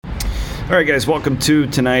All right, guys, welcome to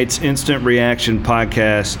tonight's Instant Reaction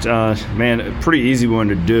podcast. Man, a pretty easy one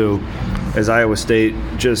to do as Iowa State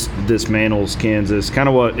just dismantles Kansas.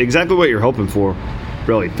 Exactly what you're hoping for,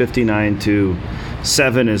 really.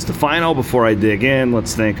 59-7 is the final. Before I dig in,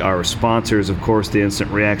 let's thank our sponsors. Of course, the Instant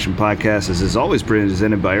Reaction podcast is always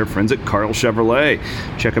presented by our friends at Carl Chevrolet.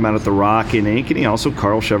 Check them out at The Rock in Ankeny, also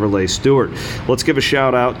Carl Chevrolet Stewart. Let's give a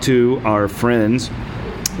shout out to our friends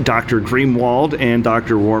Dr. Greenwald and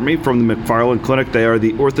Dr. Wormy from the McFarland Clinic. They are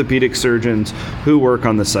the orthopedic surgeons who work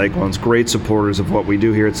on the Cyclones. Great supporters of what we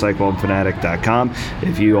do here at CycloneFanatic.com.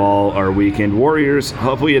 If you all are weekend warriors,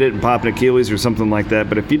 hopefully you didn't pop an Achilles or something like that,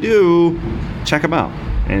 but if you do, check them out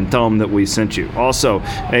and tell them that we sent you. Also,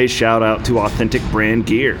 a shout out to Authentic Brand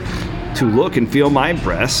Gear. To look and feel my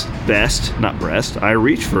best, I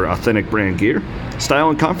reach for Authentic Brand Gear. Style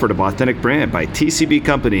and comfort of Authentic Brand by TCB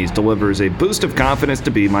Companies delivers a boost of confidence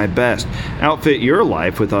to be my best. Outfit your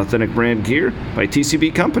life with Authentic Brand Gear by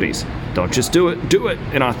TCB Companies. Don't just do it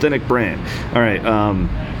in Authentic Brand. All right,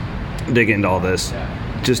 dig into all this.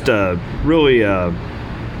 Just really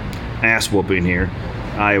ass whooping here.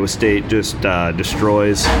 Iowa State just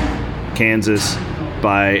destroys Kansas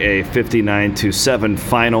by a 59-7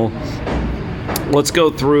 final. Let's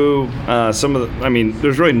go through some of the. I mean,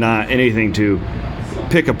 there's really not anything to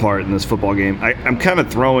pick apart in this football game. I'm kind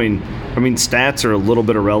of throwing. I mean, stats are a little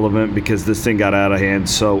bit irrelevant because this thing got out of hand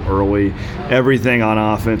so early. Everything on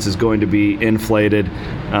offense is going to be inflated,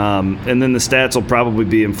 and then the stats will probably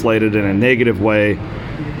be inflated in a negative way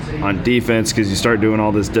on defense because you start doing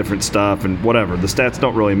all this different stuff and whatever. The stats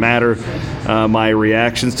don't really matter. My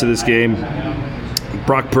reactions to this game.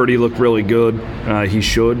 Brock Purdy looked really good. He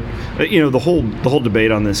should. The whole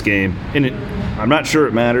debate on this game, and I'm not sure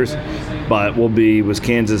it matters, but was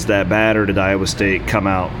Kansas that bad, or did Iowa State come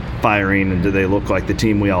out firing, and do they look like the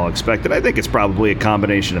team we all expected? I think it's probably a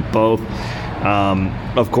combination of both.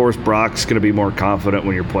 Of course, Brock's going to be more confident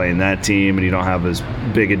when you're playing that team and you don't have as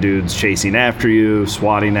big a dudes chasing after you,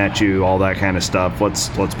 swatting at you, all that kind of stuff.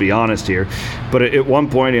 Let's be honest here. But at one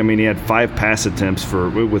point, I mean, he had 5 pass attempts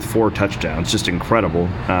with 4 touchdowns. Just incredible.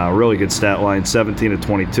 Really good stat line,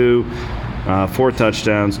 17-22, 4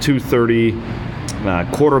 touchdowns, 230.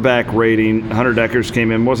 Quarterback rating. Hunter Dekkers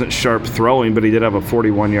came in, wasn't sharp throwing, but he did have a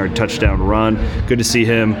 41-yard touchdown run. Good to see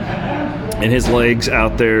him and his legs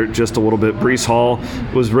out there just a little bit. Breece Hall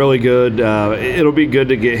was really good. It'll be good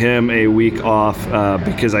to get him a week off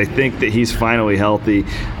because I think that he's finally healthy.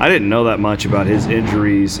 I didn't know that much about his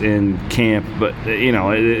injuries in camp, but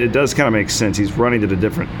it does kind of make sense. He's running at a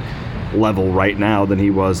different level right now than he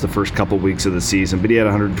was the first couple weeks of the season, but he had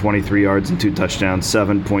 123 yards and 2 touchdowns,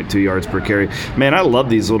 7.2 yards per carry. Man, I love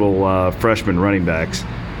these little freshman running backs.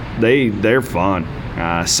 They're fun.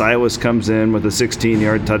 Silas comes in with a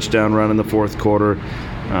 16-yard touchdown run in the fourth quarter.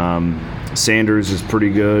 Sanders is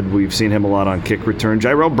pretty good. We've seen him a lot on kick return.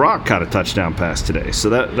 Jirel Brock caught a touchdown pass today, so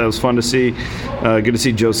that was fun to see. Good to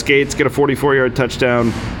see Joe Skates get a 44-yard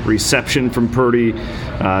touchdown reception from Purdy.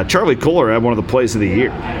 Charlie Kolar had one of the plays of the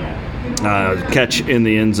year. Catch in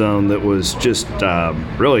the end zone that was just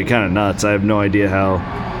really kind of nuts. I have no idea how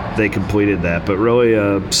they completed that, but really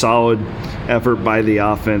a solid effort by the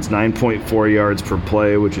offense. 9.4 yards per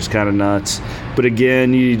play, which is kind of nuts. But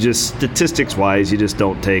again, statistics-wise, you just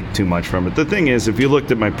don't take too much from it. The thing is, if you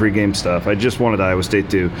looked at my pregame stuff, I just wanted Iowa State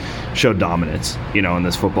to show dominance, in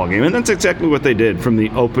this football game, and that's exactly what they did from the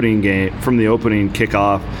opening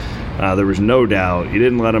kickoff. There was no doubt. You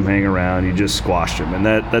didn't let them hang around. You just squashed them. And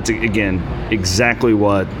that's, again, exactly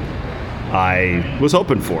what I was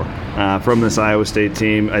hoping for from this Iowa State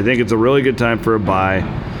team. I think it's a really good time for a bye.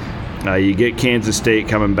 You get Kansas State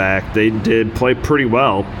coming back. They did play pretty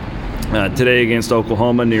well today against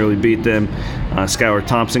Oklahoma, nearly beat them. Skylar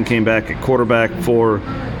Thompson came back at quarterback for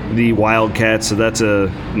the Wildcats, so that's a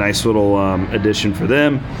nice little addition for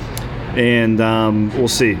them. And we'll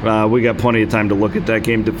see. We got plenty of time to look at that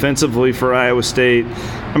game defensively for Iowa State.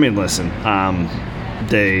 I mean, listen,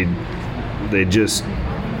 they just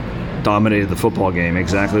dominated the football game,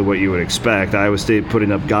 exactly what you would expect. Iowa State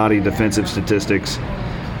putting up gaudy defensive statistics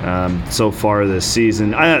so far this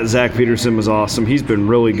season. I thought Zach Peterson was awesome. He's been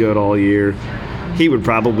really good all year. He would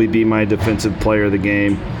probably be my defensive player of the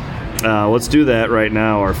game. Let's do that right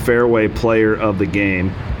now, our fairway player of the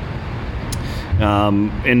game.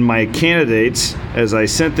 And my candidates, as I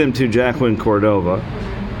sent them to Jacqueline Cordova,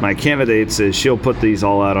 my candidates is she'll put these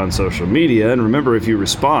all out on social media. And remember, if you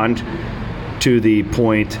respond to the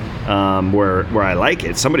point where I like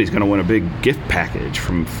it, somebody's going to win a big gift package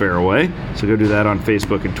from Fairway. So go do that on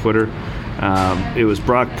Facebook and Twitter. It was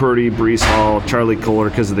Brock Purdy, Breece Hall, Charlie Kolar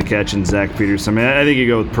because of the catch, and Zach Peterson. I think you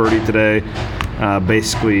go with Purdy today.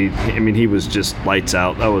 Basically, I mean, he was just lights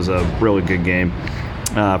out. That was a really good game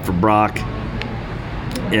for Brock.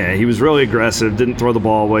 Yeah, he was really aggressive, didn't throw the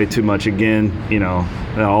ball away too much again. You know,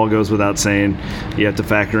 it all goes without saying. You have to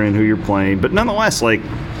factor in who you're playing. But nonetheless, like,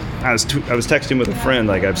 I was texting with a friend,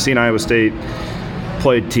 like, I've seen Iowa State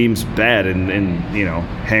play teams bad and you know,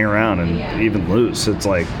 hang around and even lose. It's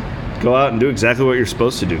like, go out and do exactly what you're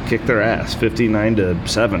supposed to do. Kick their ass,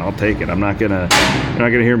 59-7. I'll take it. You're not gonna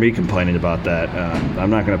hear me complaining about that. I'm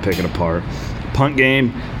not gonna pick it apart. Punt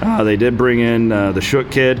game, they did bring in the Shook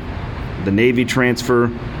kid, the Navy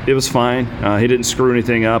transfer. It was fine. He didn't screw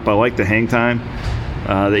anything up. I like the hang time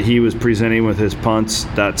that he was presenting with his punts.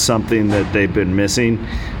 That's something that they've been missing.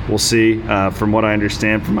 We'll see. From what I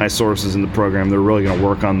understand from my sources in the program, they're really going to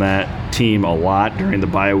work on that team a lot during the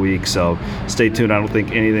bye week. So stay tuned. I don't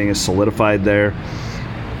think anything is solidified there.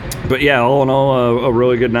 But yeah, all in all, a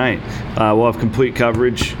really good night. We'll have complete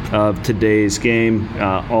coverage of today's game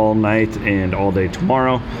all night and all day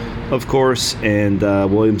tomorrow, of course, and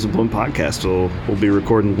Williams and Bloom podcast will be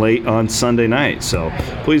recording late on Sunday night. So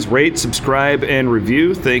please rate, subscribe, and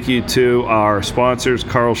review. Thank you to our sponsors,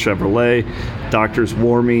 Carl Chevrolet, Doctors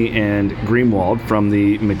Warmy and Greenwald from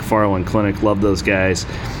the McFarland Clinic. Love those guys.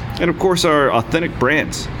 And of course, our Authentic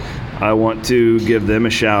Brands. I want to give them a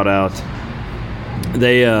shout out.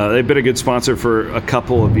 They've been a good sponsor for a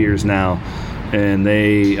couple of years now, and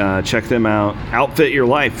they check them out. Outfit your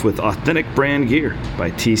life with authentic brand gear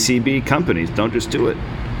by TCB Companies. Don't just do it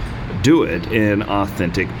in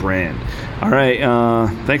authentic brand. All right,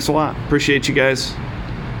 thanks a lot. Appreciate you guys.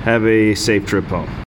 Have a safe trip home.